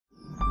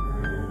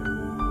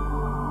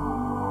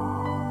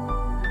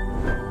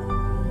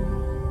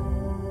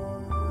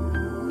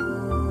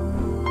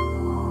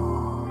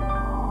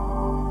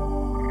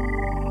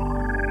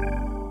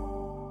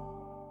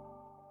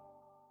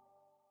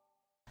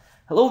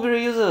Hello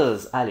VRay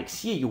users,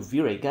 Alex here, your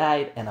VRay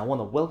guide, and I want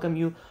to welcome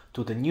you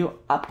to the new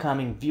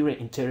upcoming VRay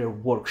interior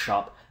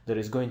workshop that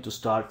is going to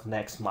start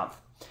next month.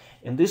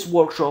 In this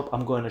workshop,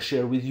 I'm going to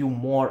share with you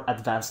more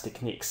advanced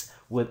techniques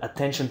with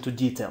attention to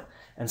detail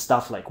and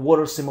stuff like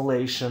water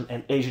simulation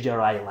and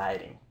HDRI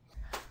lighting.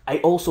 I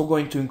also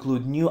going to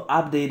include new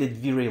updated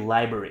VRay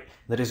library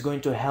that is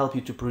going to help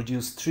you to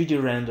produce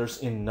 3D renders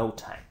in no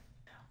time.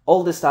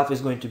 All this stuff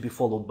is going to be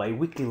followed by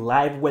weekly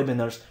live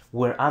webinars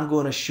where I'm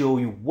going to show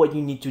you what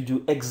you need to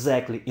do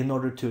exactly in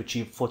order to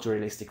achieve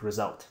photorealistic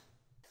result.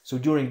 So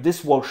during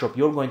this workshop,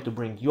 you're going to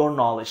bring your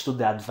knowledge to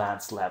the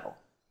advanced level.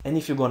 And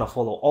if you're going to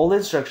follow all the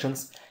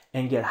instructions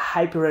and get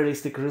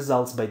hyper-realistic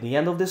results by the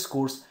end of this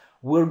course,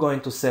 we're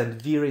going to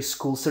send VRay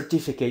School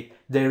certificate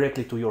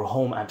directly to your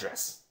home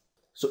address.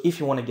 So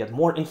if you want to get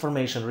more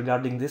information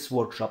regarding this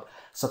workshop,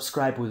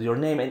 subscribe with your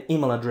name and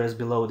email address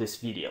below this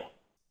video.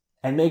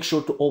 And make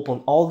sure to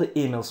open all the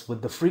emails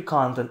with the free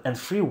content and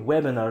free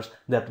webinars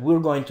that we're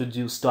going to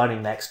do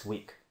starting next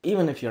week.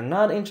 Even if you're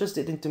not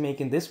interested into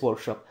making this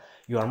workshop,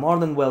 you are more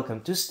than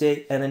welcome to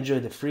stay and enjoy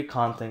the free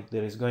content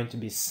that is going to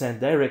be sent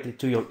directly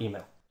to your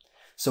email.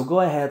 So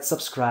go ahead,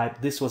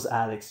 subscribe. This was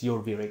Alex,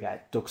 your VRay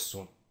guide. Talk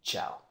soon.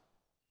 Ciao.